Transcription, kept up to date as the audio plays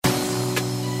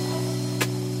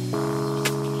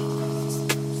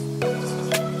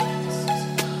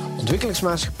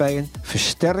Ontwikkelingsmaatschappijen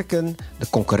versterken de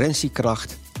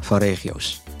concurrentiekracht van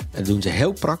regio's. En dat doen ze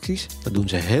heel praktisch, dat doen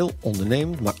ze heel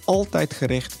ondernemend, maar altijd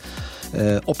gericht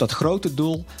op dat grote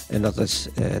doel. En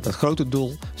dat grote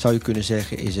doel, zou je kunnen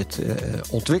zeggen, is het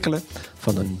ontwikkelen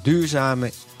van een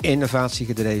duurzame,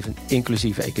 innovatiegedreven,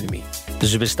 inclusieve economie.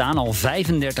 Ze bestaan al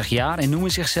 35 jaar en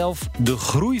noemen zichzelf de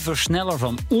groeiversneller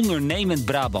van ondernemend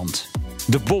Brabant.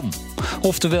 De BOM,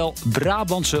 oftewel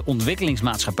Brabantse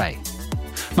Ontwikkelingsmaatschappij.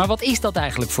 Maar wat is dat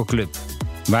eigenlijk voor club?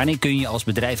 Wanneer kun je als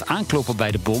bedrijf aankloppen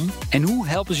bij de BOM en hoe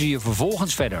helpen ze je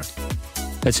vervolgens verder?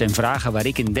 Het zijn vragen waar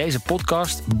ik in deze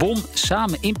podcast BOM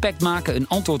Samen Impact Maken een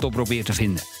antwoord op probeer te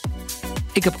vinden.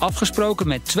 Ik heb afgesproken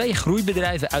met 2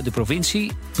 groeibedrijven uit de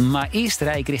provincie, maar eerst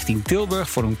rijd ik richting Tilburg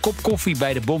voor een kop koffie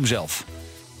bij de BOM zelf.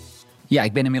 Ja,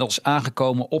 ik ben inmiddels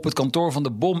aangekomen op het kantoor van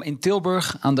de BOM in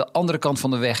Tilburg. Aan de andere kant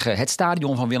van de weg het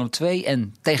stadion van Willem II.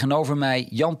 En tegenover mij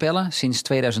Jan Pelle, sinds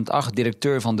 2008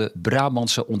 directeur van de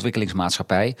Brabantse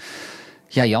Ontwikkelingsmaatschappij.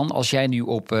 Ja, Jan, als jij nu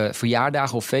op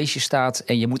verjaardagen of feestjes staat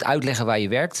en je moet uitleggen waar je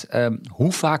werkt,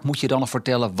 hoe vaak moet je dan nog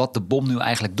vertellen wat de BOM nu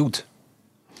eigenlijk doet?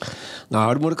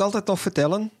 Nou, dat moet ik altijd nog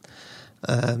vertellen.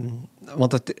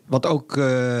 Want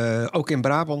ook in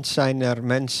Brabant zijn er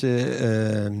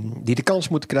mensen die de kans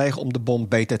moeten krijgen om de BOM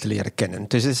beter te leren kennen.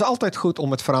 Dus het is altijd goed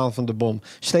om het verhaal van de BOM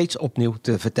steeds opnieuw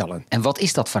te vertellen. En wat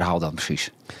is dat verhaal dan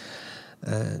precies?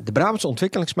 De Brabantse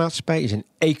Ontwikkelingsmaatschappij is een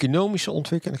economische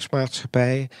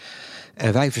ontwikkelingsmaatschappij.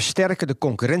 En wij versterken de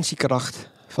concurrentiekracht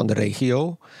van de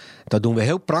regio. Dat doen we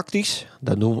heel praktisch,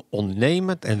 dat doen we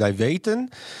ondernemend. En wij weten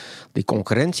die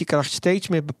concurrentiekracht steeds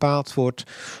meer bepaald wordt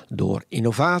door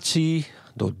innovatie,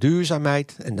 door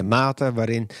duurzaamheid en de mate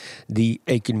waarin die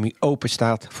economie open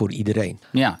staat voor iedereen.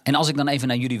 Ja, en als ik dan even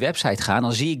naar jullie website ga,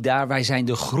 dan zie ik daar, wij zijn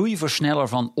de groeiversneller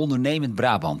van ondernemend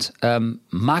Brabant.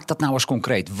 Maak dat nou eens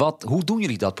concreet. Hoe doen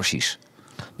jullie dat precies?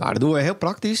 Nou, dat doen we heel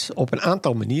praktisch op een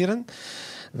aantal manieren.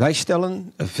 Wij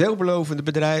stellen veelbelovende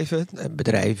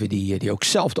bedrijven die ook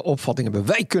zelf de opvatting hebben,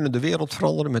 wij kunnen de wereld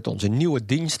veranderen met onze nieuwe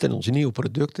diensten en onze nieuwe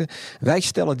producten. Wij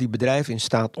stellen die bedrijven in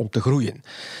staat om te groeien.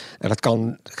 En dat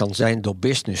kan zijn door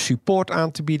business support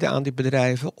aan te bieden aan die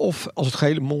bedrijven, of als het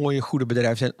hele mooie, goede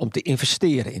bedrijven zijn, om te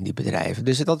investeren in die bedrijven.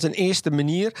 Dus dat is een eerste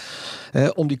manier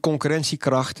om die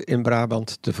concurrentiekracht in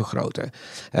Brabant te vergroten.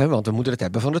 Want we moeten het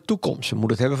hebben van de toekomst. We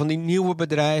moeten het hebben van die nieuwe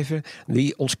bedrijven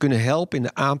die ons kunnen helpen in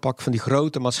de aanpak van die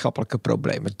grote maatschappelijke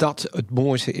problemen. Dat het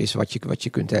mooiste is wat je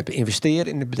kunt hebben.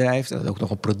 Investeren in het bedrijf, dat het ook nog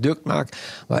een product maakt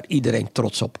waar iedereen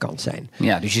trots op kan zijn.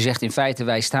 Ja, dus je zegt in feite,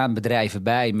 wij staan bedrijven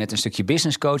bij met een stukje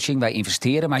business coaching, wij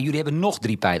investeren, maar jullie hebben nog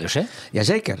 3 pijlers, hè?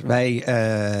 Jazeker.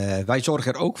 Wij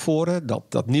zorgen er ook voor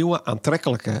dat nieuwe,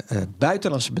 aantrekkelijke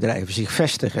buitenlandse bedrijven zich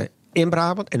vestigen in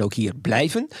Brabant en ook hier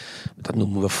blijven. Dat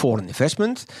noemen we foreign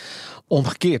investment.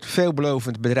 Omgekeerd,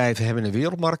 veelbelovende bedrijven hebben een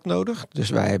wereldmarkt nodig. Dus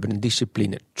wij hebben een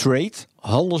discipline trade,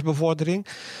 handelsbevordering.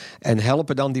 En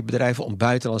helpen dan die bedrijven om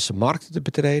buitenlandse markten te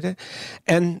betreden.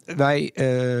 En wij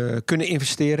kunnen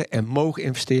investeren en mogen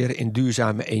investeren in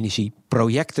duurzame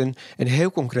energieprojecten. En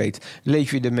heel concreet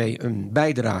lever je ermee een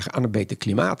bijdrage aan een beter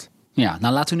klimaat. Ja,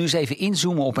 nou laten we nu eens even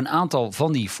inzoomen op een aantal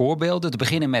van die voorbeelden. Te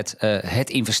beginnen met het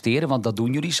investeren, want dat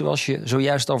doen jullie zoals je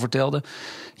zojuist al vertelde.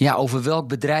 Ja, over welk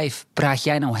bedrijf praat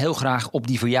jij nou heel graag op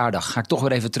die verjaardag? Ga ik toch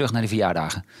weer even terug naar die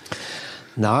verjaardagen.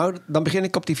 Nou, dan begin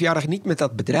ik op die verjaardag niet met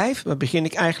dat bedrijf. Maar begin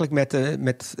ik eigenlijk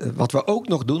met wat we ook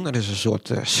nog doen. Er is een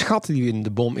soort schat die we in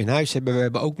de BOM in huis hebben. We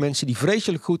hebben ook mensen die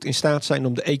vreselijk goed in staat zijn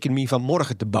om de economie van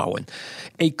morgen te bouwen.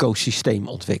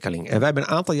 Ecosysteemontwikkeling. En wij hebben een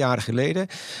aantal jaren geleden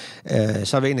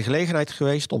zijn we in de gelegenheid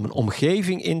geweest om een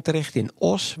omgeving in te richten in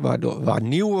Os, waar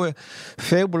nieuwe,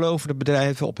 veelbelovende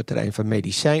bedrijven op het terrein van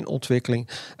medicijnontwikkeling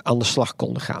aan de slag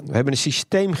konden gaan. We hebben een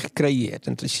systeem gecreëerd.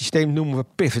 En het systeem noemen we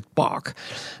Pivot Park.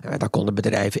 Daar konden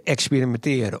bedrijven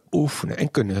experimenteren, oefenen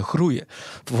en kunnen groeien.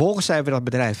 Vervolgens zijn we dat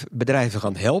bedrijven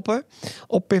gaan helpen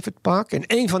op Pivot Park. En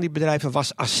een van die bedrijven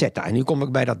was Asceta. En nu kom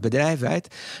ik bij dat bedrijf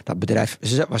uit. Dat bedrijf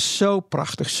was zo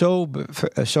prachtig,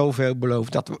 zo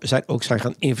veelbelovend, dat we ook zijn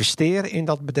gaan investeren in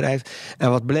dat bedrijf. En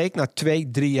wat bleek na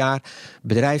 2-3 jaar, het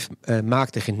bedrijf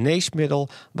maakte geneesmiddel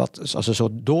wat als een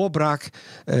soort doorbraak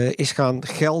is gaan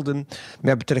gelden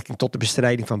met betrekking tot de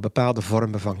bestrijding van bepaalde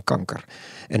vormen van kanker.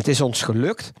 En het is ons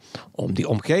gelukt om die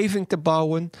omgeving te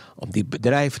bouwen, om die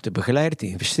bedrijven te begeleiden, te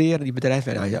investeren in die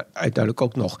bedrijven en uiteindelijk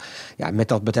ook nog met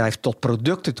dat bedrijf tot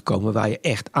producten te komen waar je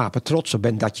echt apetrots op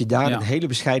bent, dat je daar een hele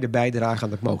bescheiden bijdrage aan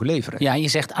hebt mogen leveren. Ja, je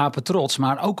zegt apetrots,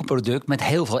 maar ook een product met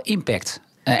heel veel impact.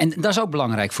 En dat is ook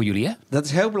belangrijk voor jullie, hè? Dat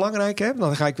is heel belangrijk, hè?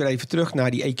 Dan ga ik weer even terug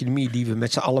naar die economie die we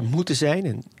met z'n allen moeten zijn.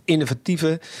 Een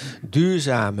innovatieve,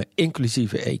 duurzame,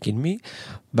 inclusieve economie.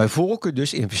 Bij voorkeur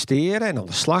dus investeren en aan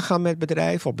de slag gaan met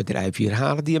bedrijven. Of bedrijven hier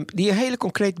halen die een hele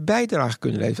concrete bijdrage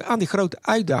kunnen leveren aan die grote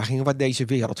uitdagingen waar deze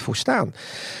wereld voor staan.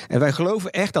 En wij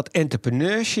geloven echt dat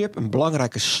entrepreneurship een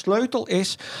belangrijke sleutel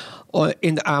is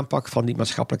in de aanpak van die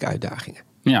maatschappelijke uitdagingen.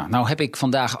 Ja, nou heb ik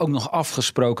vandaag ook nog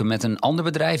afgesproken met een ander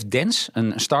bedrijf, Dens,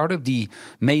 een start-up die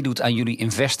meedoet aan jullie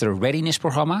Investor Readiness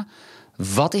programma.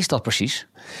 Wat is dat precies?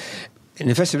 Een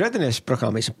Investor Readiness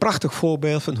programma is een prachtig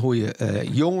voorbeeld van hoe je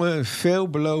jonge,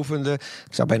 veelbelovende,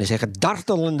 ik zou bijna zeggen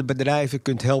dartelende bedrijven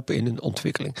kunt helpen in hun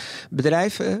ontwikkeling. Het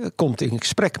bedrijf komt in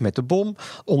gesprek met de BOM,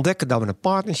 ontdekken dat we een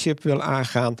partnership willen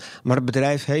aangaan, maar het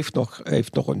bedrijf heeft nog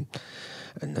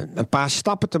een paar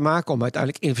stappen te maken om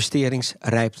uiteindelijk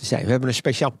investeringsrijp te zijn. We hebben een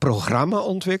speciaal programma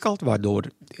ontwikkeld, waardoor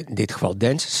in dit geval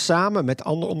Dens samen met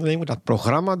andere ondernemers dat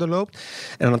programma doorloopt.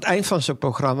 En aan het eind van zo'n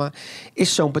programma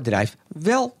is zo'n bedrijf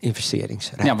wel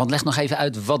investeringsrijp. Ja, want leg nog even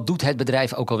uit, wat doet het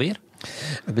bedrijf ook alweer?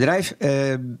 Het bedrijf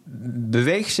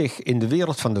beweegt zich in de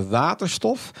wereld van de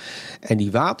waterstof. En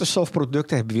die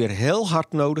waterstofproducten hebben we weer heel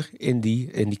hard nodig in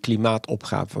die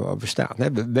klimaatopgave waar we staan.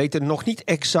 We weten nog niet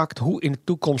exact hoe in de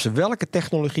toekomst welke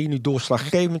technologie nu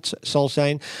doorslaggevend zal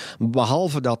zijn.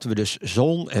 Behalve dat we dus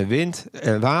zon en wind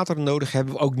en water nodig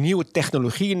hebben. We ook nieuwe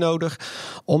technologieën nodig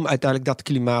om uiteindelijk dat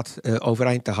klimaat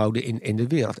overeind te houden in de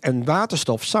wereld. En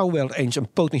waterstof zou wel eens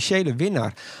een potentiële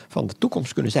winnaar van de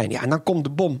toekomst kunnen zijn. Ja, en dan komt de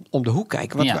BOM om de hoek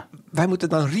kijken. Want wij moeten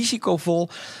dan risicovol,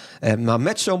 maar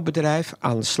met zo'n bedrijf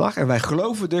aan de slag. En wij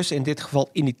geloven dus in dit geval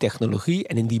in die technologie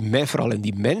en vooral in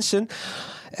die mensen.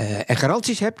 En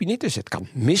garanties heb je niet, dus het kan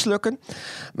mislukken.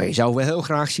 Maar je zou wel heel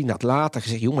graag zien dat later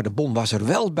gezegd, jongen, de BOM was er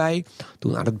wel bij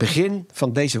toen aan het begin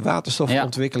van deze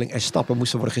waterstofontwikkeling er stappen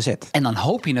moesten worden gezet. En dan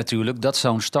hoop je natuurlijk dat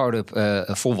zo'n start-up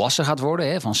volwassen gaat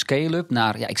worden, hè, van scale-up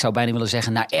naar, ik zou bijna willen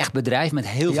zeggen, naar echt bedrijf met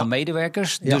heel veel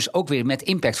medewerkers. Ja. Dus ook weer met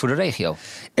impact voor de regio.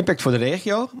 Impact voor de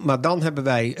regio, maar dan hebben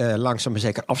wij langzaam maar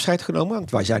zeker afscheid genomen,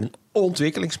 want wij zijn een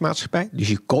ontwikkelingsmaatschappij. Dus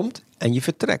je komt en je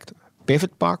vertrekt.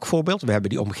 Pivot Park voorbeeld. We hebben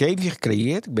die omgeving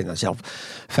gecreëerd. Ik ben daar zelf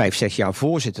 5-6 jaar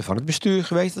voorzitter van het bestuur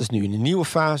geweest. Dat is nu in een nieuwe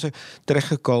fase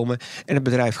terechtgekomen. En het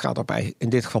bedrijf gaat in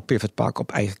dit geval Pivot Park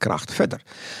op eigen kracht verder.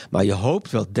 Maar je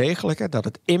hoopt wel degelijk dat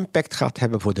het impact gaat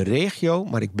hebben voor de regio.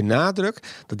 Maar ik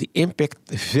benadruk dat die impact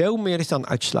veel meer is dan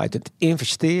uitsluitend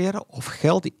investeren of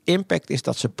geld. Die impact is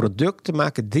dat ze producten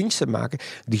maken, diensten maken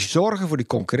die zorgen voor die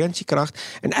concurrentiekracht.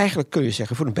 En eigenlijk kun je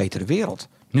zeggen voor een betere wereld.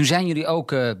 Nu zijn jullie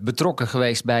ook betrokken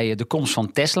geweest bij de komst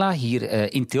van Tesla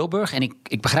hier in Tilburg. En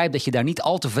ik begrijp dat je daar niet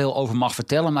al te veel over mag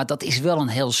vertellen, maar dat is wel een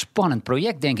heel spannend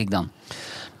project, denk ik dan.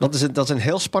 Dat is een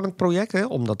heel spannend project, hè,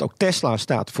 omdat ook Tesla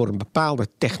staat voor een bepaalde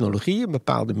technologie, een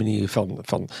bepaalde manier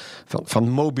van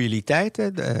mobiliteit. Hè,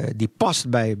 die past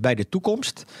bij de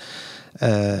toekomst.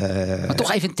 Maar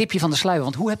toch even een tipje van de sluier,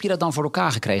 want hoe heb je dat dan voor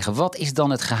elkaar gekregen? Wat is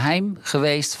dan het geheim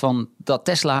geweest van dat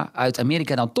Tesla uit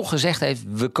Amerika dan toch gezegd heeft,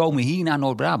 we komen hier naar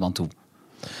Noord-Brabant toe?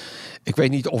 Ik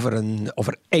weet niet of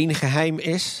er één geheim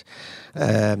is.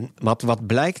 Maar wat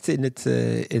blijkt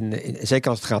zeker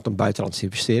als het gaat om buitenlandse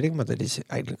investering, maar dat is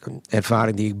eigenlijk een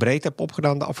ervaring die ik breed heb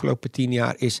opgedaan de afgelopen 10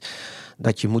 jaar, is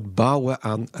dat je moet bouwen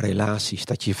aan relaties.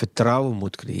 Dat je vertrouwen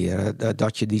moet creëren.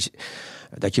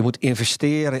 Dat je moet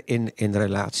investeren in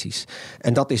relaties.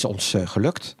 En dat is ons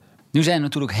gelukt. Nu zijn er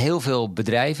natuurlijk heel veel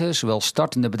bedrijven, zowel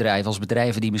startende bedrijven als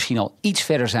bedrijven die misschien al iets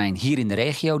verder zijn hier in de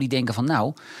regio, die denken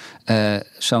van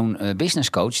zo'n business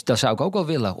coach, dat zou ik ook wel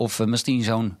willen. Of misschien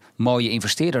zo'n mooie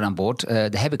investeerder aan boord,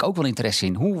 daar heb ik ook wel interesse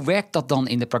in. Hoe werkt dat dan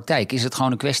in de praktijk? Is het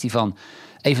gewoon een kwestie van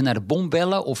even naar de BOM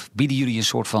bellen of bieden jullie een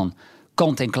soort van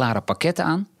kant-en-klare pakketten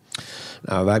aan?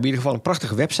 Nou, wij hebben in ieder geval een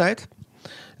prachtige website.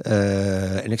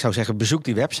 En ik zou zeggen, bezoek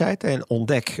die website en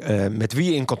ontdek met wie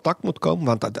je in contact moet komen.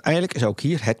 Want uiteindelijk is ook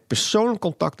hier het persoonlijk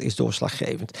contact is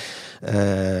doorslaggevend.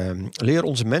 Leer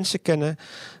onze mensen kennen.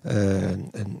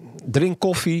 Drink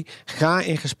koffie. Ga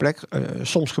in gesprek.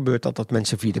 Soms gebeurt dat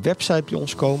mensen via de website bij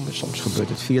ons komen. Soms gebeurt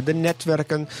het via de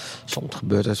netwerken. Soms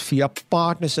gebeurt het via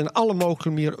partners. En alle mogelijke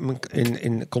manieren om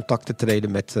in contact te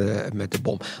treden met de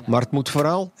BOM. Maar het moet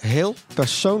vooral heel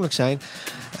persoonlijk zijn.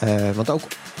 Want ook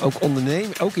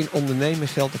in ondernemen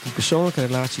geldt dat die persoonlijke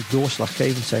relaties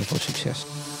doorslaggevend zijn voor succes.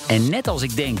 En net als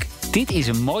ik denk, dit is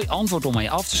een mooi antwoord om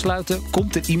mee af te sluiten,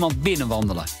 komt er iemand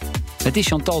binnenwandelen. Het is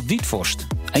Chantal Dietvorst,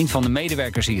 een van de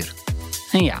medewerkers hier.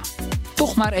 En ja,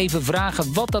 toch maar even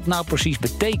vragen wat dat nou precies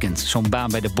betekent, zo'n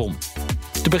baan bij de BOM.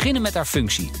 Te beginnen met haar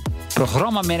functie.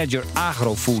 Programmamanager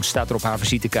Agrofood staat er op haar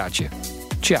visitekaartje.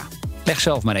 Tja, leg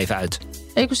zelf maar even uit.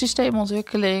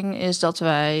 Ecosysteemontwikkeling is dat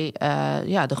wij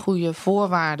de goede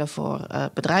voorwaarden voor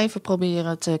bedrijven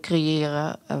proberen te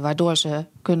creëren, waardoor ze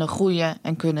kunnen groeien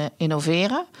en kunnen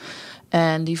innoveren.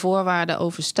 En die voorwaarden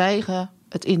overstijgen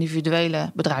het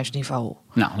individuele bedrijfsniveau.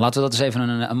 Nou, laten we dat eens even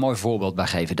een mooi voorbeeld bij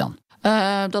geven dan.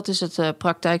 Dat is het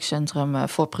praktijkcentrum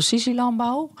voor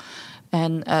precisielandbouw.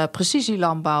 En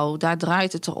precisielandbouw, daar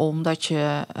draait het erom dat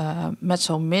je met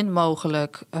zo min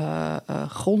mogelijk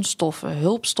grondstoffen,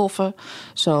 hulpstoffen,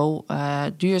 zo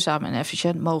duurzaam en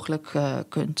efficiënt mogelijk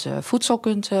voedsel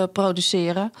kunt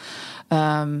produceren.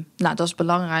 Dat is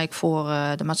belangrijk voor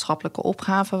de maatschappelijke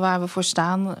opgave waar we voor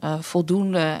staan.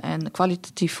 Voldoende en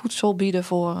kwalitatief voedsel bieden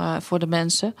voor de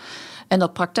mensen. En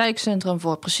dat praktijkcentrum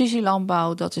voor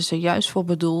precisielandbouw, dat is er juist voor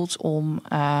bedoeld om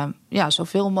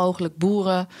zoveel mogelijk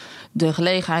boeren de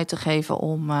gelegenheid te geven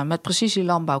om met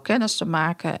precisielandbouw kennis te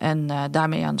maken en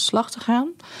daarmee aan de slag te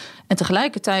gaan. En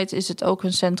tegelijkertijd is het ook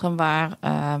een centrum waar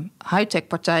high-tech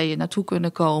partijen naartoe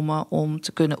kunnen komen om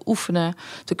te kunnen oefenen,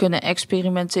 te kunnen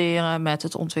experimenteren met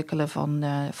het ontwikkelen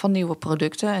van nieuwe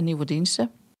producten en nieuwe diensten.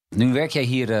 Nu werk jij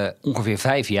hier ongeveer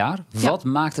 5 jaar. Wat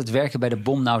maakt het werken bij de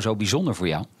BOM nou zo bijzonder voor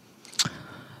jou?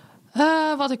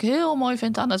 Wat ik heel mooi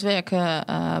vind aan het werken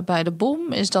bij de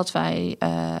BOM is dat wij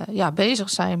bezig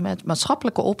zijn met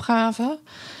maatschappelijke opgaven.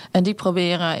 En die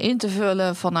proberen in te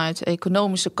vullen vanuit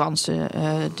economische kansen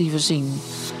die we zien.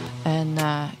 En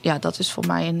dat is voor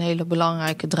mij een hele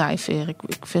belangrijke drijfveer.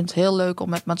 Ik vind het heel leuk om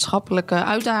met maatschappelijke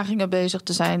uitdagingen bezig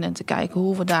te zijn en te kijken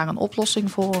hoe we daar een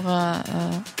oplossing voor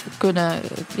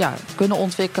kunnen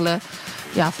ontwikkelen.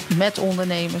 Ja, met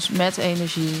ondernemers, met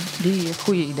energie die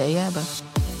goede ideeën hebben.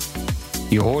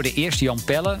 Je hoorde eerst Jan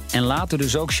Pelle en later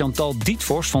dus ook Chantal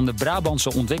Dietvorst van de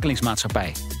Brabantse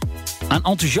Ontwikkelingsmaatschappij. Aan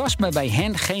enthousiasme bij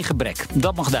hen geen gebrek,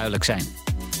 dat mag duidelijk zijn.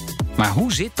 Maar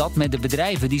hoe zit dat met de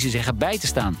bedrijven die ze zeggen bij te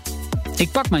staan?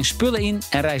 Ik pak mijn spullen in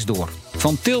en reis door.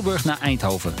 Van Tilburg naar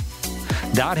Eindhoven.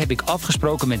 Daar heb ik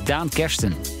afgesproken met Daan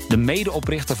Kersten, de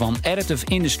medeoprichter van Additive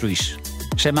Industries.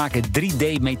 Zij maken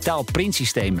 3D-metaal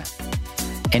printsystemen.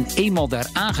 En eenmaal daar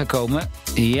aangekomen,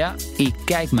 ik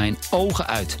kijk mijn ogen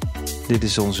uit. Dit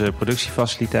is onze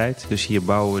productiefaciliteit. Dus hier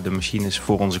bouwen we de machines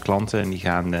voor onze klanten en die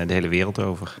gaan de hele wereld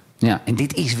over. Ja, en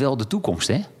dit is wel de toekomst,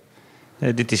 hè?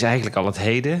 Dit is eigenlijk al het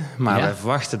heden. Maar wij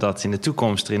verwachten dat in de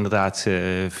toekomst er inderdaad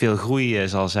veel groei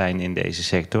zal zijn in deze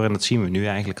sector. En dat zien we nu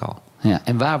eigenlijk al. Ja,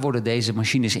 en waar worden deze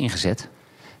machines ingezet?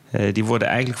 Die worden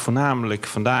eigenlijk voornamelijk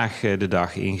vandaag de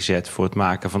dag ingezet voor het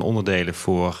maken van onderdelen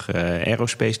voor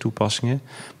aerospace toepassingen.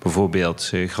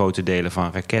 Bijvoorbeeld grote delen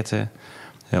van raketten,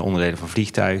 onderdelen van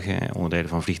vliegtuigen, onderdelen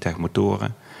van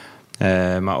vliegtuigmotoren.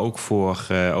 Maar ook voor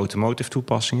automotive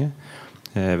toepassingen.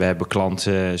 We hebben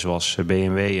klanten zoals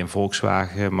BMW en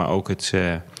Volkswagen, maar ook het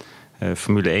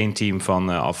Formule 1-team van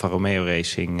Alfa Romeo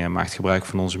Racing maakt gebruik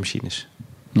van onze machines.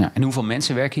 Ja, en hoeveel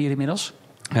mensen werken hier inmiddels?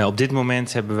 Op dit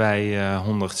moment hebben wij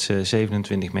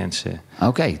 127 mensen.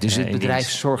 Oké, dus het bedrijf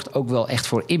zorgt ook wel echt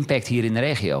voor impact hier in de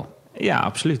regio? Ja,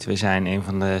 absoluut. We zijn een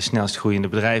van de snelst groeiende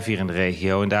bedrijven hier in de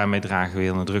regio. En daarmee dragen we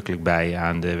heel nadrukkelijk bij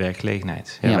aan de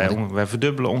werkgelegenheid. Wij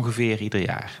verdubbelen ongeveer ieder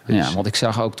jaar. Dus. Ja, want ik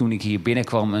zag ook toen ik hier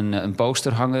binnenkwam een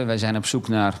poster hangen. Wij zijn op zoek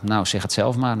naar, zeg het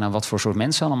zelf maar, naar wat voor soort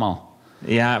mensen allemaal?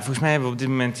 Ja, volgens mij hebben we op dit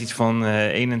moment iets van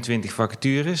 21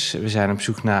 vacatures. We zijn op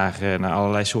zoek naar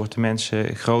allerlei soorten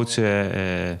mensen.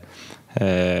 Grote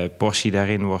portie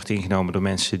daarin wordt ingenomen door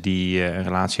mensen die een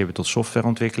relatie hebben tot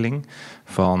softwareontwikkeling.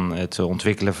 Van het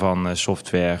ontwikkelen van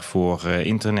software voor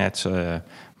internet,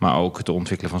 maar ook het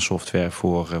ontwikkelen van software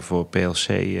voor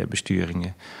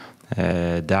PLC-besturingen.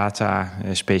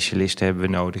 Data-specialisten hebben we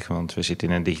nodig, want we zitten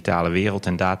in een digitale wereld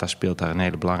en data speelt daar een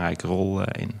hele belangrijke rol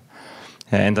in.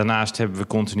 En daarnaast hebben we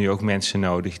continu ook mensen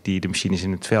nodig die de machines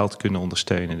in het veld kunnen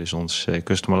ondersteunen. Dus ons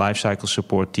Customer Lifecycle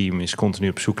Support team is continu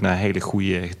op zoek naar hele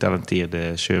goede,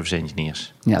 getalenteerde service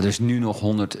engineers. Ja, dus nu nog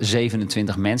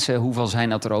 127 mensen. Hoeveel zijn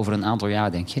dat er over een aantal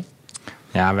jaar, denk je?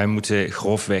 Ja, wij moeten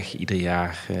grofweg ieder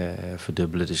jaar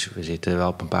verdubbelen. Dus we zitten wel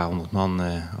op een paar honderd man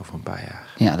over een paar jaar.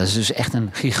 Ja, dat is dus echt een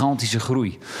gigantische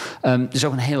groei. Het is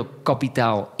ook een heel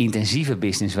kapitaalintensieve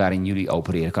business waarin jullie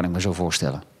opereren, kan ik me zo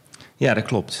voorstellen. Ja, dat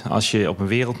klopt. Als je op een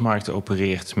wereldmarkt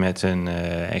opereert met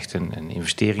een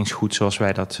investeringsgoed zoals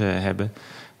wij dat hebben,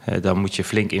 dan moet je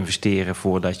flink investeren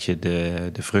voordat je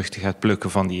de vruchten gaat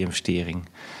plukken van die investering.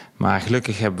 Maar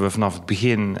gelukkig hebben we vanaf het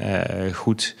begin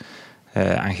goed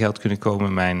aan geld kunnen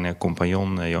komen. Mijn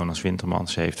compagnon Jonas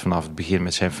Wintermans heeft vanaf het begin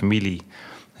met zijn familie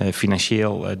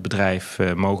financieel het bedrijf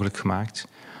mogelijk gemaakt.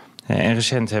 En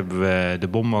recent hebben we de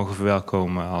BOM mogen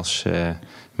verwelkomen als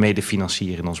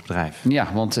medefinancier in ons bedrijf. Ja,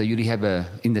 want jullie hebben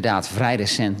inderdaad vrij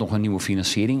recent nog een nieuwe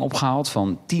financiering opgehaald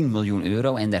van 10 miljoen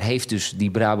euro. En daar heeft dus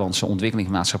die Brabantse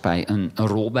ontwikkelingsmaatschappij een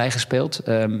rol bij gespeeld.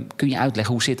 Kun je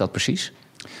uitleggen, hoe zit dat precies?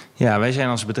 Ja, wij zijn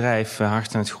als bedrijf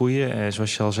hard aan het groeien.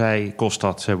 Zoals je al zei, kost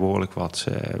dat behoorlijk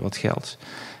wat geld.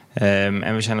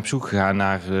 En we zijn op zoek gegaan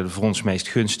naar de voor ons meest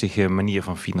gunstige manier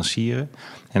van financieren.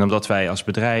 En omdat wij als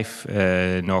bedrijf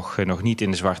nog niet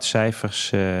in de zwarte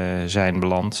cijfers zijn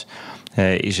beland,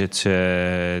 is het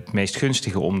meest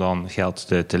gunstige om dan geld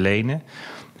te lenen.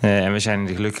 En we zijn in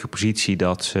de gelukkige positie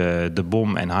dat de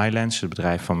BOM en Highlands, het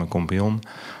bedrijf van mijn compagnon,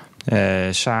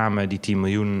 samen die 10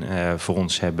 miljoen voor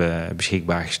ons hebben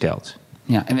beschikbaar gesteld.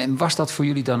 Ja, en was dat voor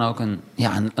jullie dan ook een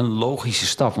logische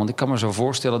stap? Want ik kan me zo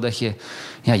voorstellen dat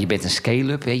je bent een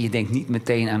scale-up. Hè? Je denkt niet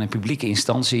meteen aan een publieke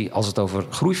instantie als het over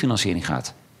groeifinanciering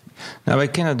gaat. Nou, wij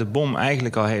kennen de BOM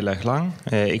eigenlijk al heel erg lang.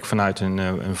 Ik vanuit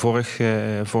een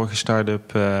vorige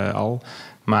start-up al.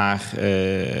 Maar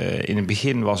in het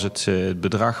begin was het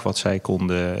bedrag wat zij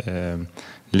konden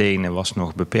lenen was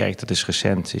nog beperkt. Dat is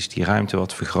recent, is die ruimte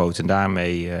wat vergroot. En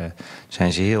daarmee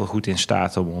zijn ze heel goed in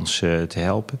staat om ons te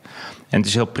helpen. En het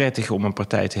is heel prettig om een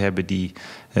partij te hebben die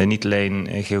niet alleen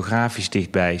geografisch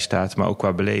dichtbij staat, maar ook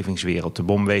qua belevingswereld. De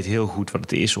BOM weet heel goed wat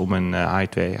het is om een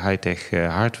high-tech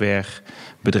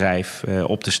hardwarebedrijf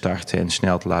op te starten en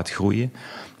snel te laten groeien.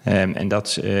 En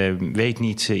dat weet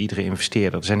niet iedere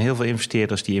investeerder. Er zijn heel veel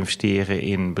investeerders die investeren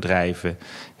in bedrijven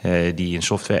die een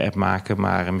software-app maken,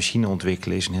 maar een machine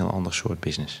ontwikkelen is een heel ander soort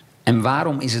business. En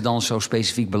waarom is het dan zo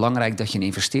specifiek belangrijk dat je een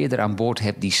investeerder aan boord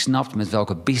hebt die snapt met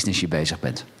welke business je bezig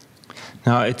bent?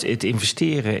 Nou, het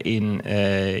investeren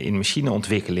in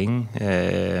machineontwikkeling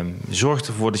zorgt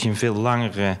ervoor dat je een veel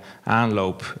langere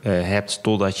aanloop hebt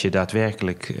totdat je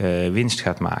daadwerkelijk winst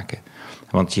gaat maken.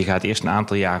 Want je gaat eerst een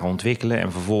aantal jaren ontwikkelen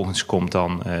en vervolgens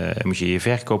moet je je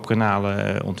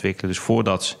verkoopkanalen ontwikkelen. Dus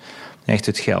voordat echt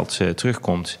het geld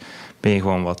terugkomt, ben je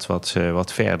gewoon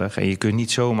wat verder. En je kunt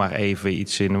niet zomaar even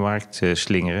iets in de markt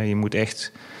slingeren. Je moet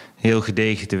echt heel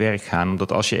gedegen te werk gaan.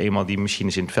 Omdat als je eenmaal die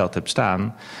machines in het veld hebt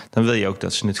staan, dan wil je ook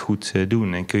dat ze het goed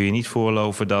doen. En kun je niet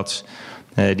voorloven dat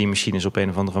die machines op een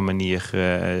of andere manier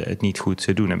het niet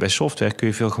goed doen. En bij software kun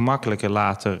je veel gemakkelijker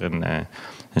later een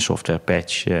software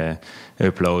patch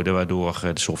uploaden, waardoor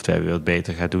de software weer wat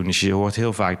beter gaat doen. Dus je hoort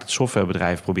heel vaak dat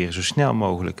softwarebedrijven proberen zo snel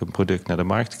mogelijk een product naar de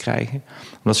markt te krijgen,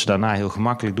 omdat ze daarna heel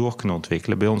gemakkelijk door kunnen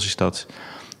ontwikkelen. Bij ons is dat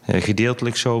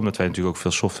gedeeltelijk zo, omdat wij natuurlijk ook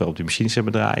veel software op die machines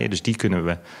hebben draaien. Dus die kunnen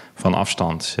we van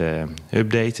afstand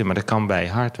updaten. Maar dat kan bij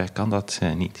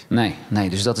hardware niet. Nee,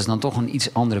 dus dat is dan toch een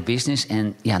iets andere business.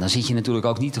 En ja, dan zit je natuurlijk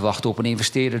ook niet te wachten op een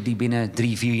investeerder die binnen 3-4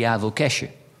 jaar wil cashen.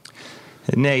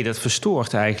 Nee, dat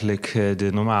verstoort eigenlijk de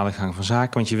normale gang van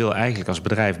zaken. Want je wil eigenlijk als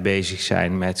bedrijf bezig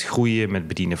zijn met groeien, met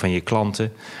bedienen van je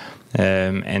klanten.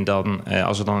 En dan,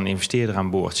 als er dan een investeerder aan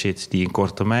boord zit die een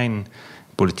korte termijn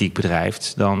politiek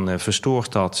bedrijft, dan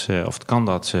verstoort dat, of kan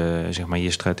dat zeg maar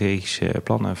je strategische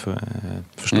plannen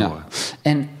verstoren. Ja.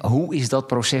 En hoe is dat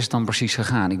proces dan precies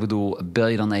gegaan? Ik bedoel, bel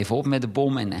je dan even op met de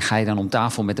BOM en ga je dan om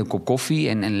tafel met een kop koffie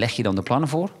en leg je dan de plannen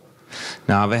voor?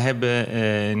 Nou, we hebben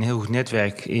een heel goed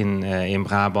netwerk in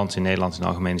Brabant, in Nederland in de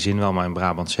algemene zin wel, maar in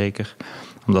Brabant zeker.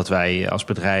 Omdat wij als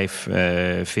bedrijf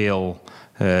veel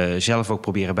zelf ook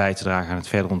proberen bij te dragen aan het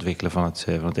verder ontwikkelen van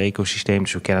het ecosysteem.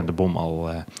 Dus we kennen de BOM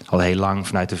al heel lang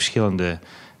vanuit de verschillende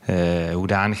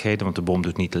hoedanigheden. Want de BOM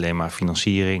doet niet alleen maar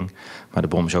financiering, maar de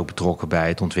BOM is ook betrokken bij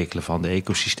het ontwikkelen van de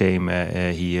ecosystemen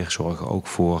hier. Zorgen ook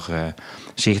voor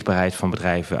zichtbaarheid van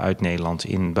bedrijven uit Nederland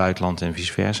in het buitenland en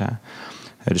vice versa.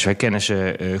 Dus wij kennen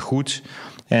ze goed.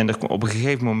 En op een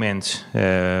gegeven moment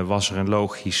was er een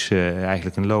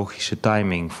logische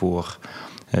timing voor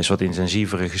wat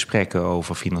intensievere gesprekken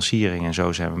over financiering. En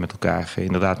zo zijn we met elkaar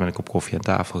inderdaad met een kop koffie aan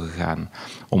tafel gegaan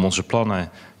om onze plannen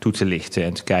toe te lichten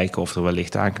en te kijken of er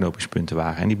wellicht aanknopingspunten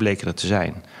waren. En die bleken er te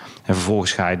zijn. En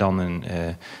vervolgens ga je dan een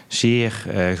zeer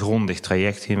grondig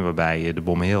traject in, waarbij de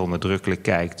BOM heel nadrukkelijk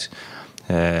kijkt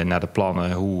naar de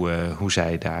plannen, hoe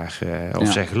zij daar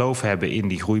zij geloof hebben in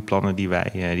die groeiplannen die wij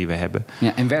hebben.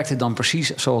 Ja, en werkt het dan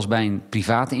precies zoals bij een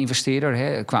private investeerder,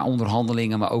 hè, qua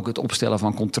onderhandelingen, maar ook het opstellen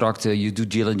van contracten, je due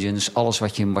diligence, alles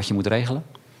wat je moet regelen?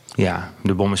 Ja,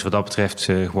 de BOM is wat dat betreft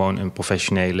gewoon een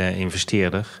professionele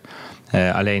investeerder.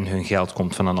 Alleen hun geld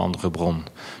komt van een andere bron.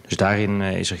 Dus daarin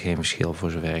is er geen verschil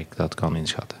voor zover ik dat kan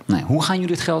inschatten. Nee, hoe gaan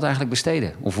jullie het geld eigenlijk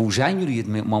besteden? Of hoe zijn jullie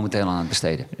het momenteel aan het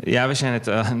besteden? Ja, we zijn het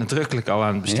nadrukkelijk al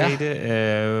aan het besteden.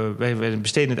 Ja? Wij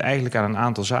besteden het eigenlijk aan een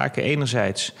aantal zaken.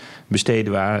 Enerzijds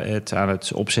besteden we het aan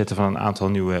het opzetten van een aantal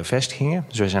nieuwe vestigingen.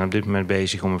 Dus wij zijn op dit moment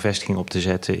bezig om een vestiging op te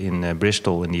zetten in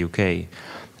Bristol in de UK.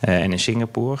 en in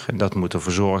Singapore. En dat moet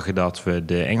ervoor zorgen dat we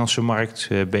de Engelse markt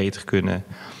beter kunnen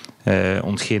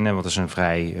ontginnen. Want dat is een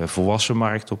vrij volwassen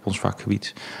markt op ons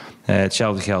vakgebied.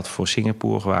 Hetzelfde geldt voor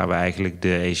Singapore, waar we eigenlijk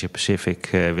de Asia Pacific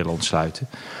willen ontsluiten.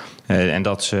 En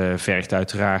dat vergt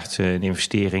uiteraard een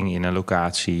investering in een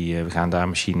locatie. We gaan daar een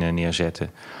machine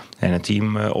neerzetten en een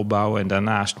team opbouwen. En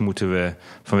daarnaast moeten we,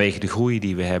 vanwege de groei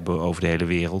die we hebben over de hele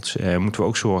wereld, moeten we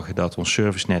ook zorgen dat ons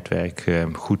servicenetwerk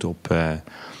goed op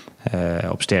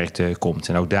sterkte komt.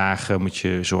 En ook daar moet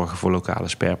je zorgen voor lokale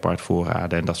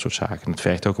sparepartvoorraden en dat soort zaken. Dat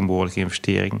vergt ook een behoorlijke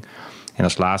investering. En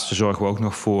als laatste zorgen we ook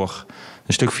nog voor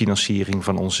een stuk financiering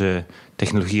van onze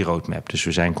technologie-roadmap. Dus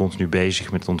we zijn continu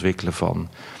bezig met het ontwikkelen van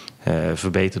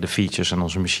verbeterde features aan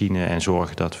onze machine en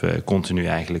zorgen dat we continu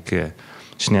eigenlijk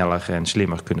sneller en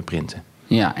slimmer kunnen printen.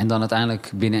 Ja, en dan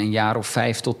uiteindelijk binnen een jaar of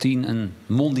 5 tot 10 een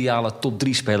mondiale top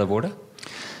 3 speler worden?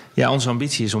 Ja, onze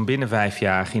ambitie is om binnen 5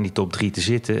 jaar in die top 3 te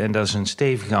zitten. En dat is een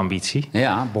stevige ambitie.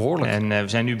 Ja, behoorlijk. En we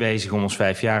zijn nu bezig om ons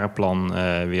 5-jarenplan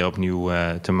weer opnieuw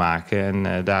te maken.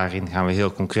 En daarin gaan we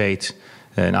heel concreet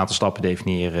een aantal stappen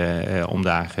definiëren om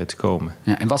daar te komen.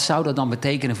 Ja, en wat zou dat dan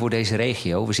betekenen voor deze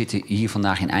regio? We zitten hier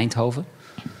vandaag in Eindhoven.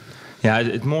 Ja,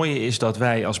 het mooie is dat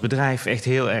wij als bedrijf echt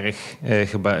heel erg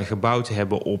gebouwd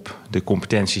hebben op de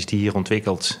competenties die hier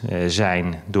ontwikkeld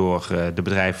zijn door de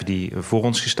bedrijven die voor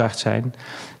ons gestart zijn.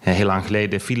 Heel lang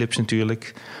geleden Philips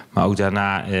natuurlijk, maar ook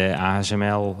daarna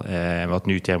ASML, wat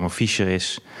nu Thermo Fisher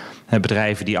is.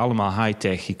 Bedrijven die allemaal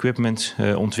high-tech equipment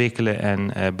ontwikkelen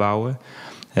en bouwen.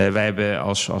 Wij hebben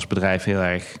als bedrijf heel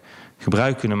erg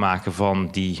gebruik kunnen maken van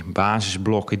die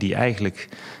basisblokken die eigenlijk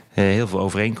heel veel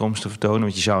overeenkomsten vertonen.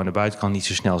 Want je zou aan de buitenkant niet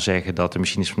zo snel zeggen dat de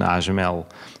machines van de ASML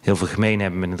heel veel gemeen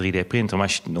hebben met een 3D-printer. Maar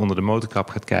als je onder de motorkap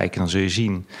gaat kijken, dan zul je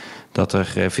zien dat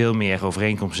er veel meer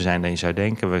overeenkomsten zijn dan je zou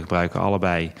denken. We gebruiken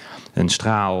allebei een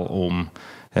straal om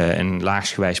een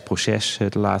laagsgewijs proces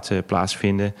te laten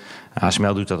plaatsvinden.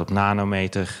 ASML doet dat op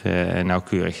nanometer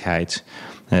nauwkeurigheid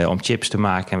om chips te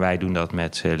maken. En wij doen dat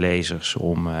met lasers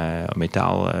om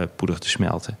metaalpoeder te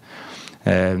smelten.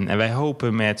 En wij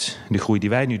hopen met de groei die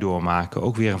wij nu doormaken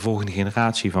ook weer een volgende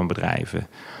generatie van bedrijven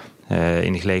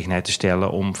in de gelegenheid te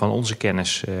stellen om van onze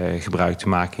kennis gebruik te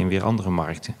maken in weer andere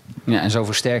markten. Ja, en zo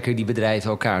versterken die bedrijven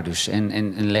elkaar dus.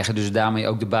 En leggen dus daarmee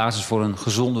ook de basis voor een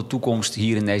gezonde toekomst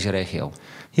hier in deze regio.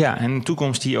 Ja, en een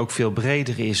toekomst die ook veel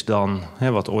breder is dan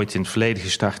wat ooit in het verleden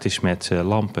gestart is met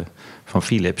lampen van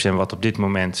Philips. En wat op dit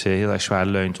moment heel erg zwaar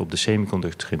leunt op de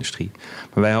semiconductorindustrie.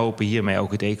 Maar wij hopen hiermee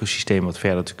ook het ecosysteem wat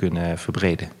verder te kunnen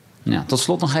verbreden. Ja, tot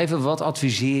slot nog even, wat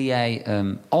adviseer jij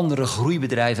andere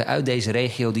groeibedrijven uit deze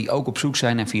regio die ook op zoek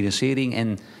zijn naar financiering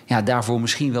en daarvoor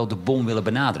misschien wel de BOM willen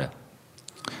benaderen?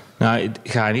 Nou,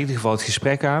 ga in ieder geval het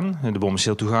gesprek aan. De BOM is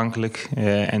heel toegankelijk.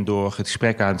 En door het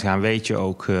gesprek aan te gaan weet je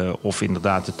ook of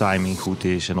inderdaad de timing goed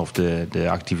is en of de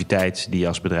activiteit die je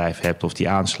als bedrijf hebt, of die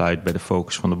aansluit bij de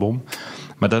focus van de BOM.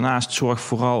 Maar daarnaast zorg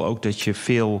vooral ook dat je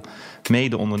veel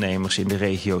mede-ondernemers in de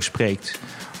regio spreekt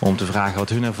om te vragen wat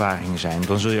hun ervaringen zijn.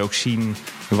 Dan zul je ook zien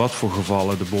in wat voor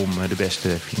gevallen de BOM de beste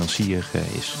financier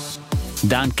is.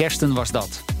 Daan Kersten was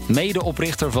dat,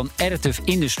 medeoprichter van Additive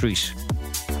Industries.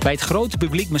 Bij het grote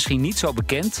publiek misschien niet zo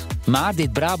bekend, maar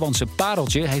dit Brabantse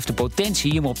pareltje heeft de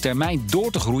potentie om op termijn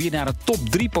door te groeien naar een top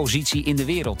 3 positie in de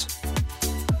wereld.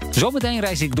 Zometeen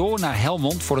reis ik door naar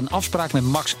Helmond voor een afspraak met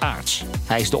Max Aarts.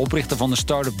 Hij is de oprichter van de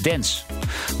start-up Dance.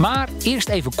 Maar eerst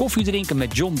even koffie drinken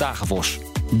met John Dagenvos,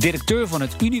 directeur van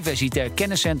het Universitair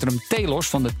Kenniscentrum Telos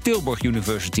van de Tilburg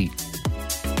University.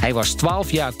 Hij was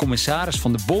 12 jaar commissaris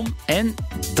van de BOM en,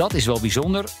 dat is wel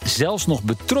bijzonder, zelfs nog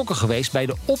betrokken geweest bij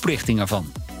de oprichting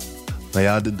ervan. Nou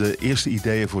ja, de eerste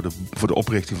ideeën voor de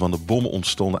oprichting van de BOM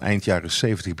ontstonden eind jaren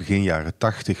 70, begin jaren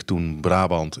 80... toen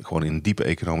Brabant gewoon in een diepe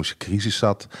economische crisis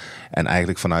zat. En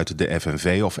eigenlijk vanuit de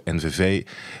FNV of NVV,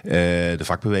 de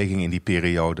vakbeweging in die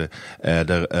periode,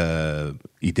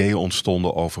 ideeën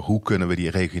ontstonden over hoe kunnen we die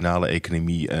regionale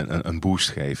economie een boost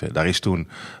geven. Daar is toen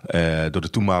door de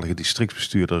toenmalige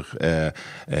districtsbestuurder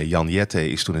Jan Jette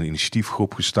is toen een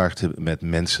initiatiefgroep gestart met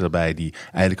mensen erbij die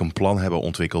eigenlijk een plan hebben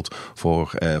ontwikkeld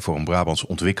voor een Brabants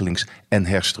ontwikkelings- en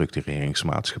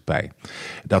herstructureringsmaatschappij.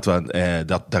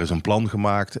 Daar is een plan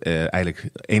gemaakt, eigenlijk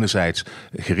enerzijds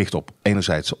gericht op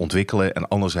ontwikkelen en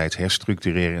anderzijds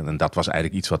herstructureren. En dat was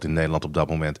eigenlijk iets wat in Nederland op dat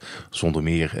moment zonder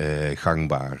meer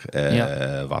gangbaar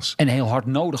was. En heel hard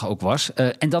nodig ook was.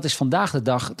 En dat is vandaag de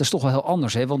dag, dat is toch wel heel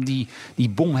anders. Hè? Want die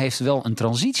BOM heeft wel een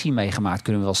transitie meegemaakt,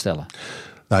 kunnen we wel stellen.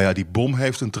 Nou ja, die BOM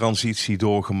heeft een transitie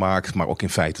doorgemaakt. Maar ook in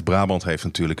feite Brabant heeft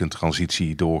natuurlijk een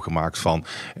transitie doorgemaakt van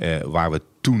waar we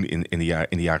toen in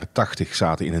de jaren 80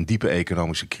 zaten in een diepe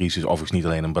economische crisis. Overigens niet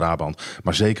alleen in Brabant,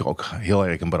 maar zeker ook heel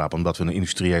erg in Brabant. Omdat we een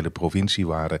industriële provincie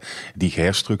waren die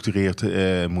geherstructureerd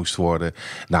moest worden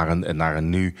naar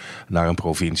een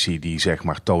provincie die zeg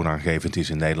maar toonaangevend is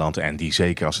in Nederland. En die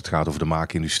zeker als het gaat over de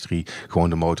maakindustrie gewoon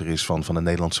de motor is van de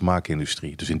Nederlandse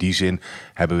maakindustrie. Dus in die zin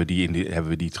hebben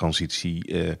we die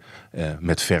transitie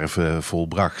met verve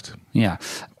volbracht. Ja,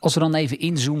 als we dan even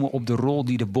inzoomen op de rol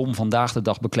die de BOM vandaag de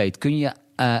dag bekleedt, kun je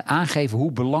aangeven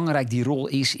hoe belangrijk die rol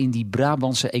is in die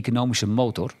Brabantse economische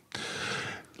motor?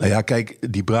 Nou ja,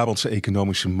 kijk, die Brabantse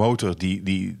economische motor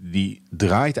die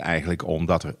draait eigenlijk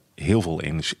omdat er heel veel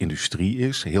industrie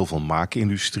is, heel veel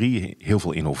maakindustrie, heel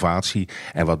veel innovatie.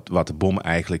 En wat de BOM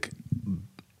eigenlijk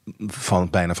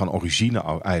bijna van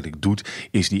origine eigenlijk doet,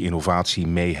 is die innovatie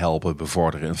meehelpen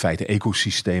bevorderen. In feite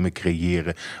ecosystemen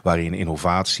creëren waarin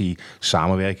innovatie,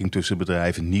 samenwerking tussen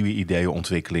bedrijven, nieuwe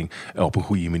ideeënontwikkeling op een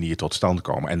goede manier tot stand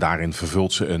komen. En daarin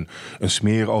vervult ze een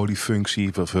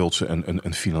smeeroliefunctie, vervult ze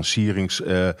een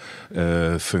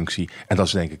financieringsfunctie. En dat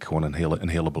is denk ik gewoon een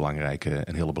hele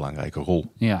belangrijke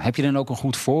rol. Ja, heb je dan ook een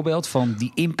goed voorbeeld van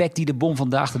die impact die de BOM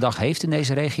vandaag de dag heeft in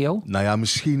deze regio? Nou ja,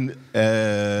 misschien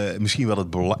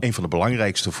wel een van de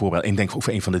belangrijkste voorbeelden. En ik denk ook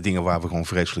een van de dingen waar we gewoon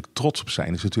vreselijk trots op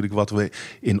zijn, is natuurlijk wat we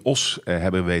in Os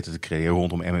hebben weten te creëren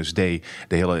rondom MSD.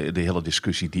 De hele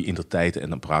discussie die indertijd, en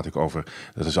dan praat ik over,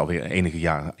 dat is alweer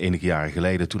enige jaren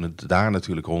geleden, toen het daar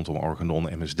natuurlijk rondom Organon,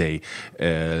 MSD,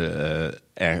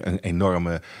 er een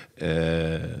enorme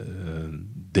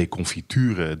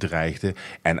deconfiture dreigde.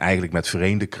 En eigenlijk met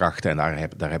vereende krachten, en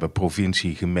daar hebben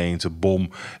provincie, gemeente,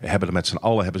 BOM, met z'n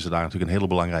allen hebben ze daar natuurlijk een hele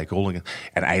belangrijke rol in.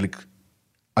 En eigenlijk,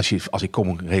 als ik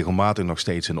kom regelmatig nog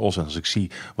steeds in Os en als ik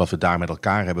zie wat we daar met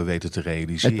elkaar hebben weten te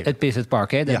realiseren. Het Pivot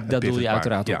Park, hè? Dat doe je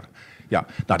uiteraard op. Ja,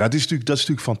 nou dat is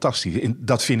natuurlijk fantastisch. En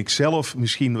dat vind ik zelf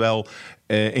misschien wel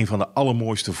een van de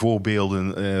allermooiste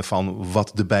voorbeelden van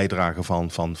wat de bijdrage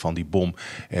van die BOM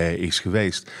is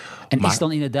geweest. En is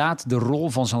dan inderdaad de rol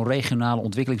van zo'n regionale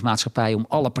ontwikkelingsmaatschappij om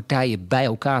alle partijen bij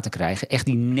elkaar te krijgen, echt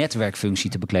die netwerkfunctie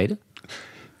te bekleden?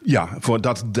 Ja, voor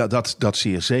dat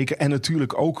zeer zeker. En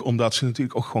natuurlijk ook omdat ze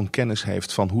natuurlijk ook gewoon kennis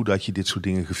heeft van hoe dat je dit soort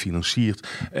dingen gefinancierd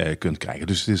kunt krijgen.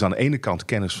 Dus het is aan de ene kant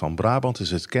kennis van Brabant, het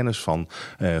is het kennis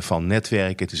van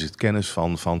netwerken, het is het kennis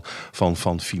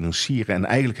van financieren. En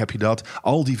eigenlijk heb je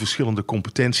al die verschillende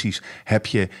competenties heb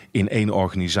je in één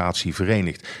organisatie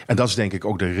verenigd. En dat is denk ik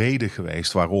ook de reden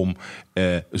geweest waarom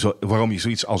je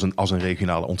zoiets als een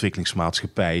regionale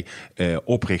ontwikkelingsmaatschappij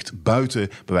opricht buiten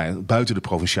de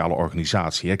provinciale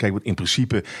organisatie. Kijk, in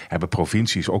principe hebben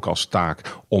provincies ook als taak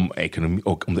om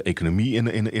de economie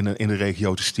in de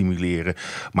regio te stimuleren.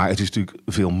 Maar het is natuurlijk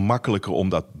veel makkelijker om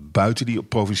dat buiten die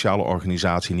provinciale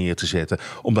organisatie neer te zetten,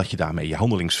 omdat je daarmee je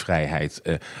handelingsvrijheid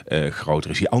groter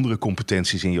is. Je andere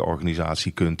competenties in je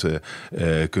organisatie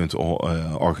kunt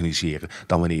organiseren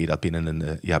dan wanneer je dat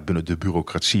binnen de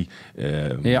bureaucratie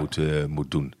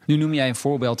moet doen. Nu noem jij een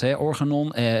voorbeeld, hè? Organon,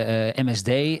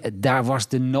 MSD. Daar was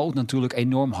de nood natuurlijk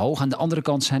enorm hoog. Aan de andere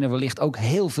kant zijn er wellicht ook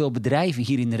heel veel bedrijven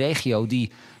hier in de regio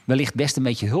die wellicht best een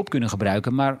beetje hulp kunnen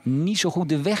gebruiken, maar niet zo goed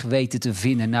de weg weten te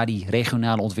vinden naar die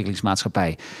regionale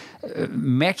ontwikkelingsmaatschappij.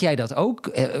 Merk jij dat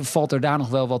ook? Valt er daar nog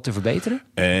wel wat te verbeteren?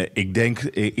 Ik denk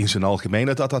in zijn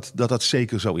algemeenheid dat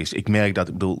zeker zo is. Ik merk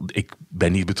ik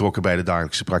ben niet betrokken bij de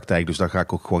dagelijkse praktijk, dus daar ga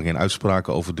ik ook gewoon geen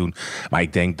uitspraken over doen. Maar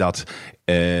ik denk dat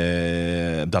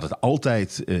het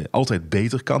altijd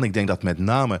beter kan. Ik denk dat met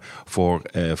name voor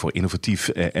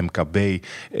innovatief MKB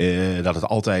dat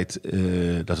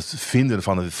het vinden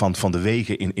van de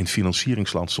wegen in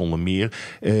financieringsland zonder meer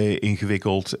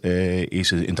ingewikkeld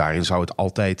is. En daarin zou het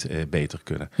altijd beter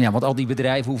kunnen. Ja, want al die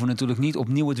bedrijven hoeven natuurlijk niet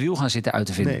opnieuw het wiel gaan zitten uit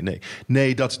te vinden.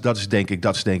 Nee, dat is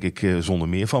denk ik zonder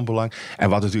meer van belang. En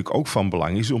wat natuurlijk ook van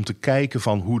belang is om te kijken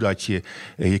van hoe dat je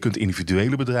kunt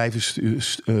individuele bedrijven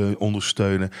ondersteunen.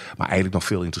 Maar eigenlijk nog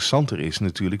veel interessanter is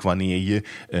natuurlijk wanneer je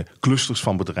clusters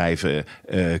van bedrijven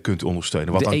kunt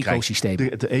ondersteunen. Want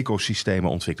de ecosystemen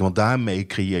ontwikkelen. Want daarmee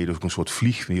creëer je dus een soort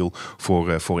vliegwiel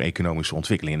voor economische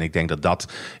ontwikkeling. En ik denk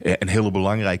dat een hele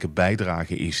belangrijke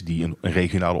bijdrage is die een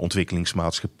regionale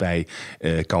ontwikkelingsmaatschappij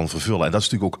kan vervullen. En dat is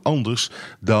natuurlijk ook anders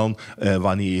dan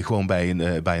wanneer je gewoon bij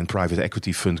een private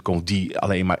equity fund komt die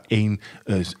alleen maar één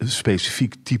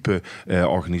specifiek type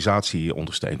organisatie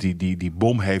ondersteunt. Die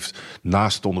BOM heeft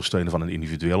naast het ondersteunen van een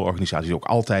individuele organisatie ook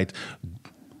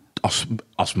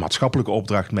als maatschappelijke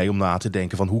opdracht mee om na te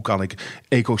denken van hoe kan ik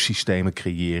ecosystemen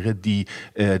creëren die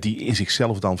in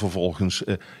zichzelf dan vervolgens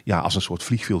als een soort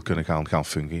vliegwiel kunnen gaan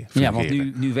fungeren. Ja,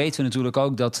 want nu weten we natuurlijk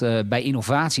ook dat bij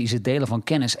innovatie is het delen van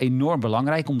kennis enorm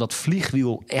belangrijk om dat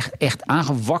vliegwiel echt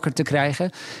aangewakkerd te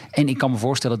krijgen. En ik kan me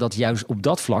voorstellen dat juist op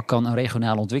dat vlak kan een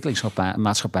regionale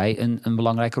ontwikkelingsmaatschappij een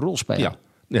belangrijke rol spelen. Ja.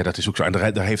 Ja, dat is ook zo. En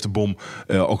daar heeft de BOM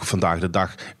ook vandaag de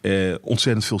dag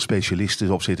ontzettend veel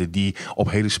specialisten op zitten die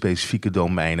op hele specifieke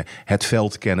domeinen het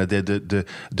veld kennen,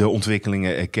 de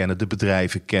ontwikkelingen kennen, de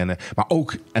bedrijven kennen. Maar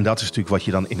ook, en dat is natuurlijk wat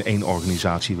je dan in één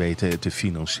organisatie weet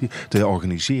te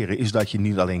organiseren, is dat je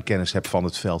niet alleen kennis hebt van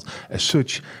het veld as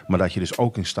such, maar dat je dus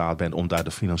ook in staat bent om daar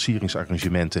de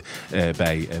financieringsarrangementen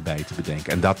bij te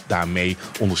bedenken. En daarmee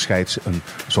onderscheidt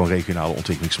zo'n regionale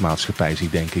ontwikkelingsmaatschappij zich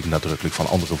denk ik nadrukkelijk van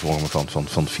andere vormen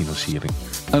van financiering.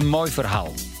 Een mooi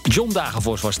verhaal. John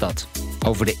Dagenvors was dat.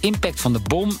 Over de impact van de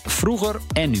BOM vroeger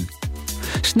en nu.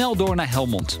 Snel door naar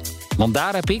Helmond. Want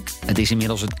daar heb ik, het is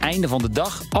inmiddels het einde van de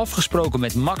dag, afgesproken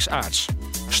met Max Aarts.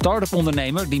 Start-up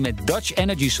ondernemer die met Dutch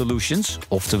Energy Solutions,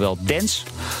 oftewel DENS,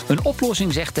 een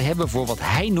oplossing zegt te hebben voor wat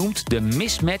hij noemt de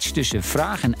mismatch tussen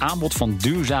vraag en aanbod van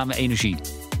duurzame energie.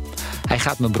 Hij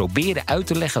gaat me proberen uit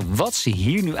te leggen wat ze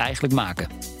hier nu eigenlijk maken.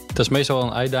 Het is meestal wel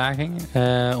een uitdaging,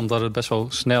 omdat het best wel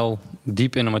snel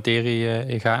diep in de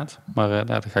materie gaat. Maar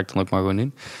dat ga ik dan ook maar gewoon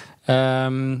doen.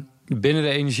 Binnen de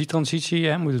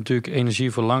energietransitie moet natuurlijk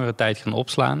energie voor langere tijd gaan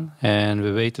opslaan. En we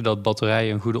weten dat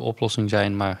batterijen een goede oplossing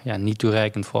zijn, maar niet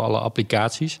toereikend voor alle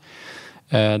applicaties.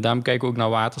 Daarom kijken we ook naar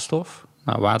waterstof.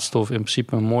 Nou, waterstof in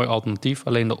principe een mooi alternatief.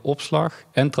 Alleen de opslag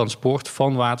en transport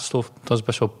van waterstof, dat is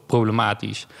best wel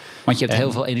problematisch. Want je hebt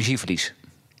heel veel energieverlies.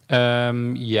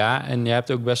 Ja, en je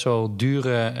hebt ook best wel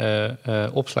dure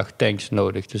opslagtanks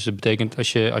nodig. Dus dat betekent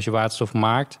als je waterstof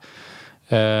maakt,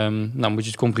 dan moet je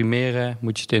het comprimeren,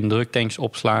 moet je het in druktanks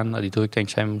opslaan. Nou, die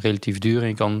druktanks zijn relatief duur en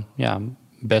je kan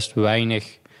best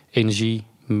weinig energie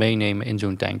meenemen in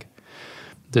zo'n tank.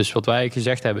 Dus wat wij eigenlijk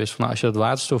gezegd hebben is van als je dat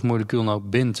waterstofmolecuul nou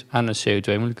bindt aan een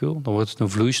CO2-molecuul, dan wordt het een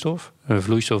vloeistof. Een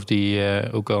vloeistof die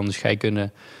ook al in de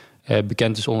scheikunde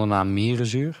bekend is onder de naam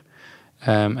mierenzuur.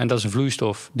 En dat is een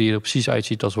vloeistof die er precies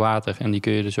uitziet als water. En die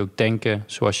kun je dus ook tanken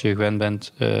zoals je gewend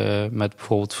bent met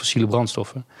bijvoorbeeld fossiele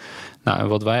brandstoffen. Nou, en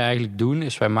wat wij eigenlijk doen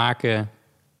is wij maken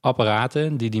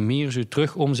apparaten die mierenzuur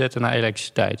terug omzetten naar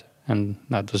elektriciteit. En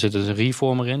daar zit dus een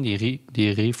reformer in.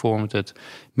 Die reformt het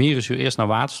mierenzuur eerst naar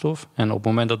waterstof. En op het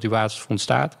moment dat die waterstof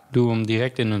ontstaat, doen we hem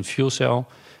direct in een fuelcel.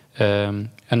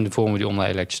 En vormen we die om naar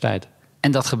elektriciteit.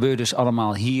 En dat gebeurt dus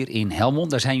allemaal hier in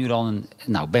Helmond. Daar zijn jullie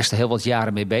al best heel wat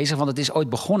jaren mee bezig. Want het is ooit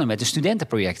begonnen met een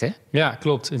studentenproject, hè? Ja,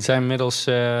 klopt. Het zijn inmiddels,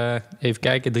 even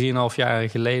kijken, 3,5 jaar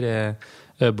geleden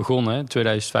begonnen.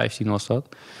 2015 was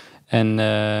dat. En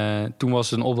toen was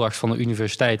het een opdracht van de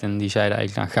universiteit. En die zeiden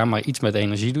eigenlijk, ga maar iets met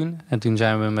energie doen. En toen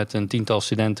zijn we met een 10-tal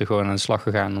studenten gewoon aan de slag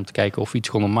gegaan om te kijken of we iets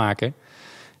konden maken.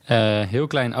 Heel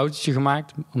klein autootje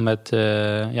gemaakt met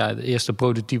het eerste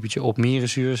prototypetje op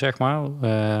mierenzuur, zeg maar.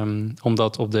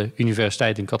 Omdat op de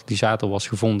universiteit een katalysator was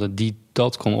gevonden die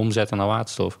dat kon omzetten naar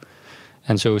waterstof.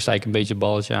 En zo is het eigenlijk een beetje het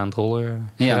balletje aan het rollen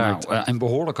geraakt. Ja, en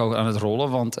behoorlijk ook aan het rollen.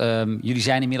 Want jullie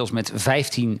zijn inmiddels met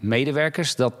 15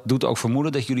 medewerkers. Dat doet ook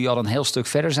vermoeden dat jullie al een heel stuk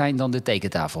verder zijn dan de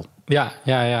tekentafel. Ja,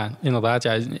 inderdaad.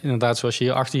 Ja, inderdaad, zoals je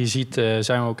hier achter je ziet,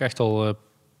 zijn we ook echt al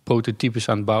prototypes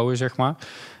aan het bouwen, zeg maar.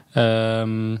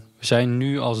 We zijn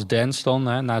nu als DENS dan,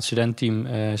 na het studententeam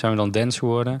zijn we dan DENS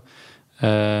geworden.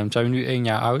 Zijn we nu 1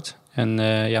 jaar oud. En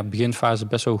beginfase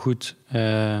best wel goed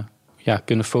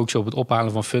kunnen focussen op het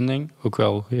ophalen van funding. Ook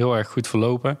wel heel erg goed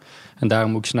verlopen. En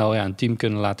daarom ook snel een team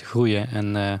kunnen laten groeien.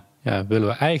 En willen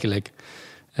we eigenlijk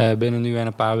binnen nu en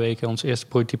een paar weken ons eerste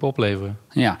prototype opleveren.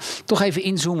 Ja, toch even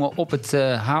inzoomen op het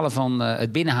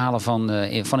binnenhalen van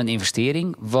een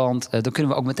investering. Want dan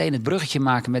kunnen we ook meteen het bruggetje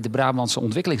maken met de Brabantse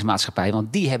Ontwikkelingsmaatschappij.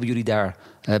 Want die hebben jullie daar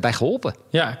bij geholpen.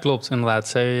 Ja, klopt. Inderdaad.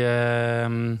 Zij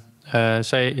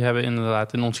hebben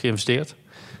inderdaad in ons geïnvesteerd.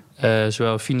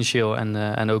 Zowel financieel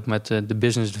en ook met de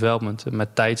business development.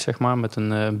 Met tijd, zeg maar. Met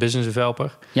een business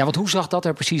developer. Ja, want hoe zag dat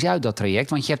er precies uit, dat traject?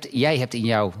 Want jij hebt in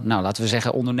jouw, laten we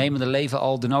zeggen, ondernemende leven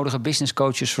al de nodige business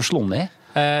coaches verslonden,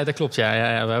 hè? Dat klopt, ja.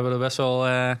 We hebben er best wel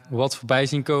wat voorbij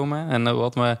zien komen. En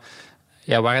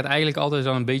waar het eigenlijk altijd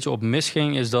dan een beetje op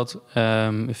misging, is dat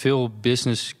veel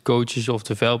business coaches of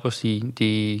developers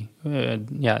die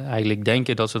eigenlijk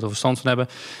denken dat ze er verstand van hebben,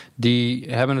 die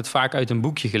hebben het vaak uit een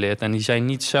boekje geleerd. En die zijn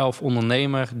niet zelf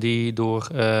ondernemer die door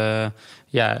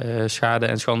schade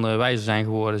en schande wijzer zijn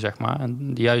geworden, zeg maar.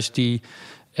 En juist die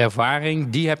ervaring,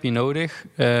 die heb je nodig,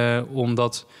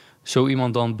 omdat zo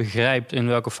iemand dan begrijpt in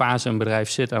welke fase een bedrijf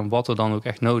zit en wat er dan ook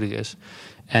echt nodig is.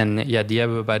 En ja, die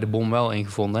hebben we bij de BOM wel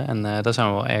ingevonden. En daar zijn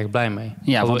we wel erg blij mee.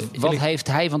 Ja, want wat heeft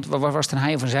hij, want was het een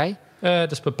hij of een zij?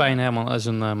 Dat is Pepijn Herman, dat is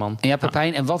een man. Ja,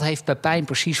 Pepijn. En wat heeft Pepijn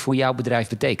precies voor jouw bedrijf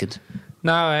betekend?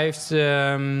 Nou,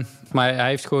 hij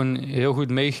heeft gewoon heel goed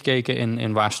meegekeken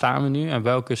in waar staan we nu... en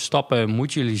welke stappen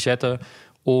moeten jullie zetten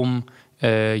om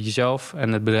jezelf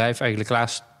en het bedrijf eigenlijk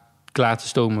klaar te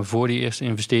stomen voor die eerste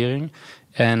investering.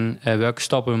 En welke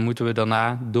stappen moeten we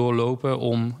daarna doorlopen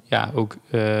om ook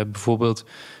bijvoorbeeld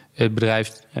het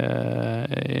bedrijf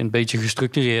een beetje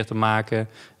gestructureerd te maken.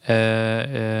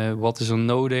 Wat is er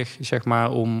nodig, zeg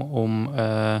maar, om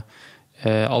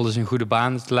alles in goede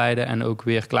banen te leiden en ook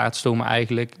weer klaar te stomen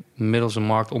eigenlijk middels een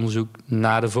marktonderzoek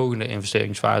naar de volgende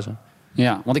investeringsfase.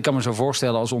 Ja, want ik kan me zo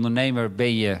voorstellen, als ondernemer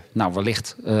ben je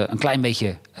wellicht een klein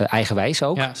beetje eigenwijs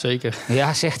ook. Ja, zeker.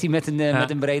 Ja, zegt hij met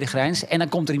een brede grijns. En dan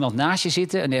komt er iemand naast je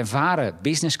zitten, een ervaren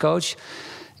businesscoach.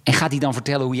 En gaat hij dan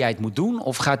vertellen hoe jij het moet doen?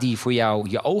 Of gaat hij voor jou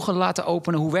je ogen laten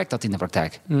openen? Hoe werkt dat in de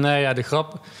praktijk? Nou ja, de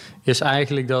grap is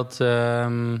eigenlijk dat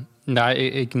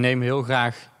ik neem heel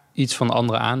graag iets van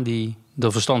anderen aan die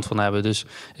er verstand van hebben. Dus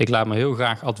ik laat me heel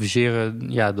graag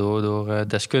adviseren door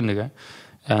deskundigen.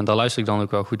 En daar luister ik dan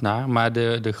ook wel goed naar. Maar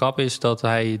de grap is dat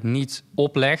hij het niet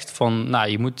oplegt van...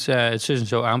 je moet het zus en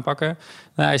zo aanpakken.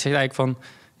 Nou, hij zegt eigenlijk van...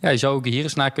 je zou ook hier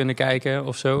eens naar kunnen kijken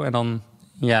of zo. En dan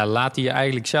laat hij je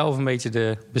eigenlijk zelf een beetje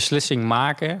de beslissing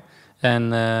maken. En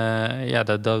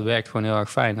dat werkt gewoon heel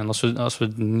erg fijn. En als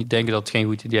we niet denken dat het geen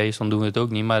goed idee is, dan doen we het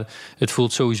ook niet. Maar het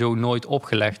voelt sowieso nooit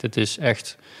opgelegd. Het is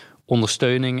echt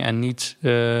ondersteuning en niet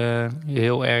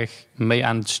heel erg mee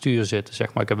aan het stuur zitten,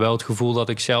 zeg maar. Ik heb wel het gevoel dat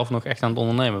ik zelf nog echt aan het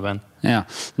ondernemen ben. Ja,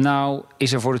 nou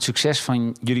is er voor het succes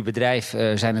van jullie bedrijf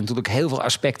zijn er natuurlijk heel veel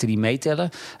aspecten die meetellen.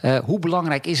 Hoe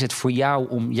belangrijk is het voor jou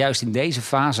om juist in deze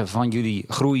fase van jullie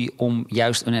groei om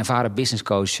juist een ervaren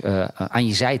businesscoach aan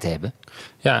je zij te hebben?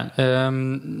 Ja,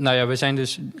 we zijn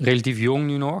dus relatief jong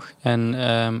nu nog. En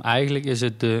eigenlijk is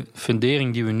het de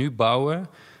fundering die we nu bouwen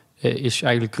is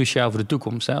eigenlijk cruciaal voor de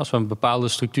toekomst. Hè? Als we een bepaalde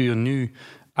structuur nu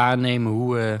aannemen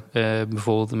hoe we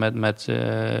bijvoorbeeld met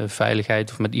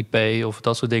veiligheid of met IP of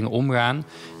dat soort dingen omgaan,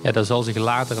 dat zal zich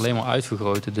later alleen maar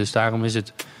uitvergroten. Dus daarom is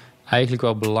het eigenlijk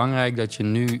wel belangrijk dat je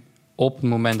nu op het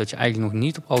moment dat je eigenlijk nog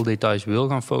niet op alle details wil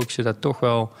gaan focussen, daar toch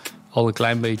wel al een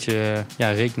klein beetje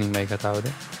rekening mee gaat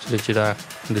houden. Zodat je daar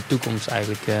in de toekomst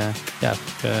eigenlijk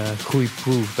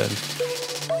groeiproof bent.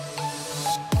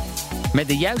 Met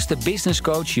de juiste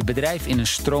businesscoach je bedrijf in een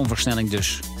stroomversnelling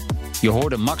dus. Je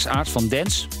hoorde Max Aarts van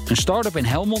Dens, een start-up in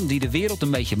Helmond die de wereld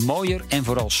een beetje mooier en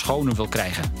vooral schoner wil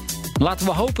krijgen. Laten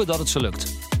we hopen dat het ze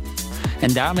lukt.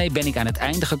 En daarmee ben ik aan het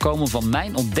einde gekomen van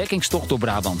mijn ontdekkingstocht door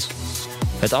Brabant.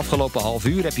 Het afgelopen half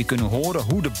uur heb je kunnen horen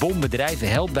hoe de BOM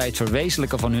bedrijven helpt bij het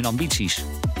verwezenlijken van hun ambities.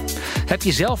 Heb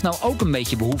je zelf nou ook een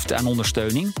beetje behoefte aan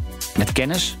ondersteuning? Met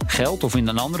kennis, geld of in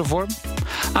een andere vorm?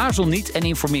 Aarzel niet en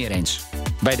informeer eens.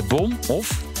 Bij de BOM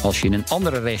of, als je in een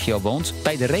andere regio woont,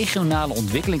 bij de regionale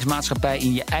ontwikkelingsmaatschappij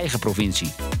in je eigen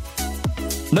provincie.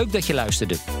 Leuk dat je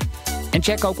luisterde. En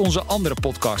check ook onze andere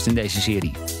podcast in deze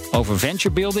serie. Over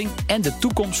venture building en de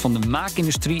toekomst van de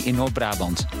maakindustrie in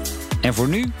Noord-Brabant. En voor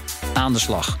nu, aan de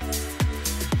slag.